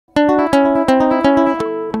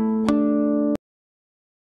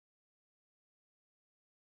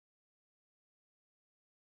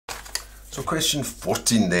So question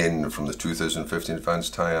 14 then from the 2015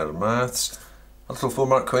 Advanced Higher Maths. A little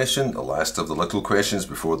 4-mark question, the last of the little questions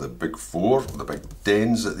before the big 4, the big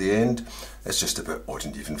 10s at the end. It's just about odd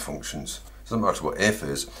and even functions. It doesn't matter what f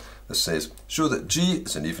is. This says, show that g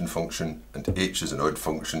is an even function and h is an odd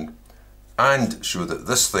function, and show that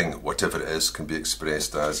this thing, whatever it is, can be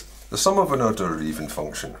expressed as the sum of an odd or even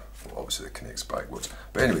function. Well, obviously it connects backwards.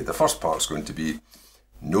 But anyway, the first part is going to be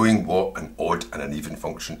knowing what an odd and an even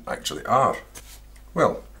function actually are.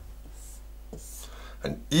 Well,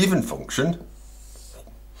 an even function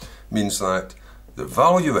means that the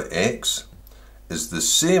value at x is the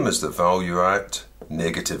same as the value at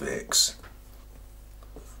negative x.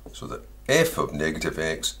 So that f of negative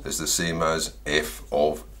x is the same as f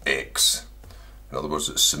of x. In other words,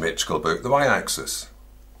 it's symmetrical about the y-axis.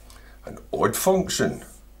 An odd function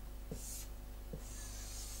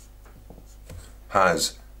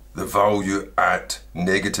has the value at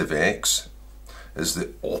negative x is the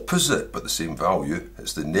opposite but the same value.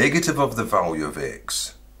 It's the negative of the value of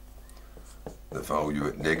x. The value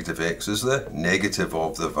at negative x is the negative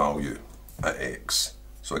of the value at x.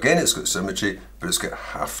 So again, it's got symmetry, but it's got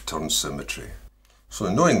half-turn symmetry.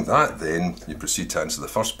 So knowing that then, you proceed to answer the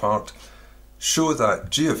first part. Show that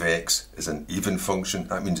g of x is an even function.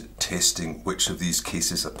 That means testing which of these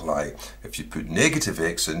cases apply. If you put negative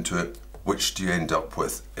x into it, which do you end up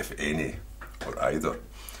with, if any, or either?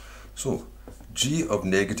 So g of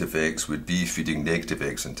negative x would be feeding negative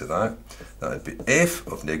x into that. That would be f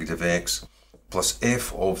of negative x plus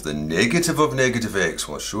f of the negative of negative x.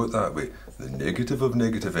 Well, I'll show it that way. The negative of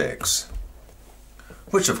negative x,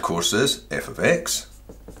 which of course is f of x,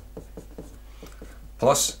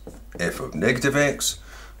 plus f of negative x,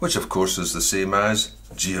 which of course is the same as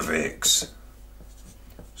g of x.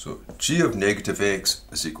 So g of negative x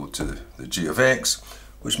is equal to the g of x,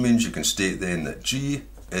 which means you can state then that g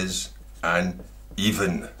is an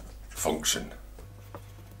even function.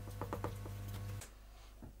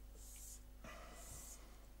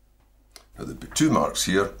 Now there'd be 2 marks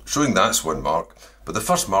here, showing that's 1 mark, but the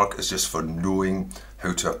first mark is just for knowing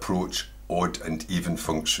how to approach odd and even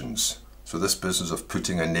functions. So this business of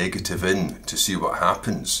putting a negative in to see what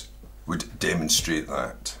happens would demonstrate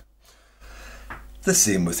that. The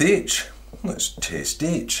same with h. Let's test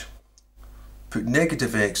h. Put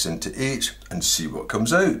negative x into h and see what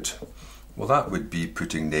comes out. Well, that would be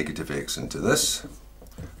putting negative x into this,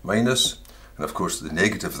 minus, and of course the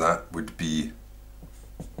negative of that would be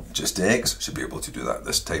just x. I should be able to do that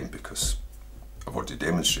this time because I've already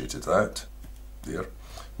demonstrated that. There.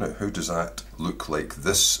 Now, how does that look like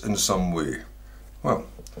this in some way? Well,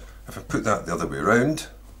 if I put that the other way around,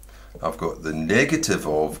 I've got the negative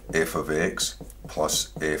of f of x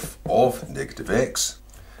plus f of negative x.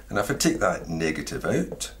 And if I take that negative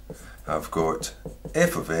out, I've got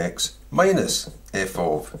f of x minus f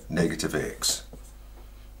of negative x.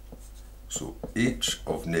 So h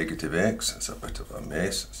of negative x, it's a bit of a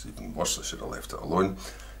mess, it's even worse, I should have left it alone,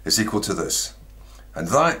 is equal to this. And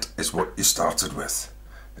that is what you started with.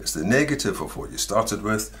 It's the negative of what you started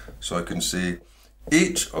with, so I can say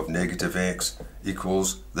h of negative x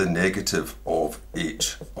equals the negative of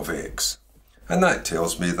h of x. And that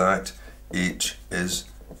tells me that h is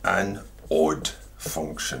an odd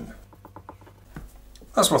function.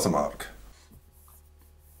 That's worth a mark.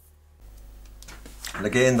 And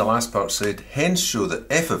again, the last part said, hence show that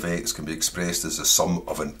f of x can be expressed as the sum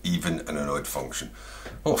of an even and an odd function.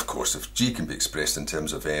 Well, of course, if g can be expressed in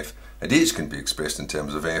terms of f, and h can be expressed in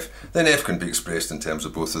terms of f, then f can be expressed in terms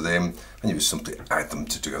of both of them, and you would simply add them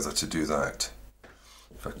together to do that.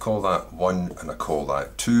 If I call that 1 and I call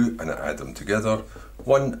that 2 and I add them together,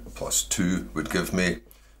 1 plus 2 would give me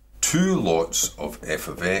 2 lots of f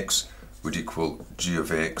of x would equal g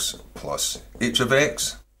of x plus h of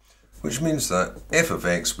x, which means that f of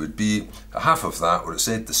x would be a half of that, or it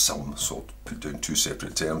said the sum, so I'll put down 2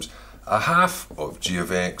 separate terms, a half of g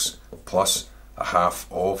of x plus a half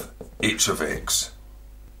of h of x.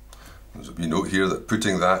 There's a wee note here that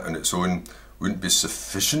putting that on its own wouldn't be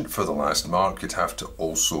sufficient for the last mark. You'd have to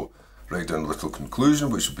also write down a little conclusion,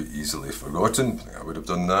 which would be easily forgotten. I would have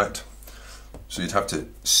done that. So you'd have to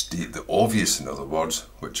state the obvious, in other words,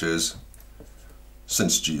 which is,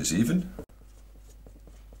 since g is even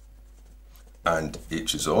and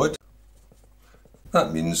h is odd,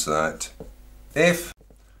 that means that f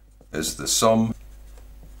is the sum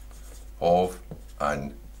of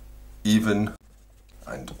an even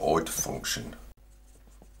and odd function.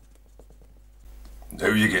 Now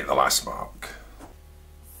you get the last mark.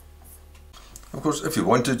 Of course, if you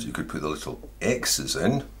wanted, you could put the little x's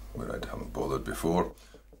in, where I haven't bothered before,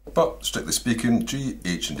 but strictly speaking, g,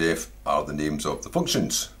 h and f are the names of the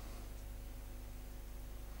functions.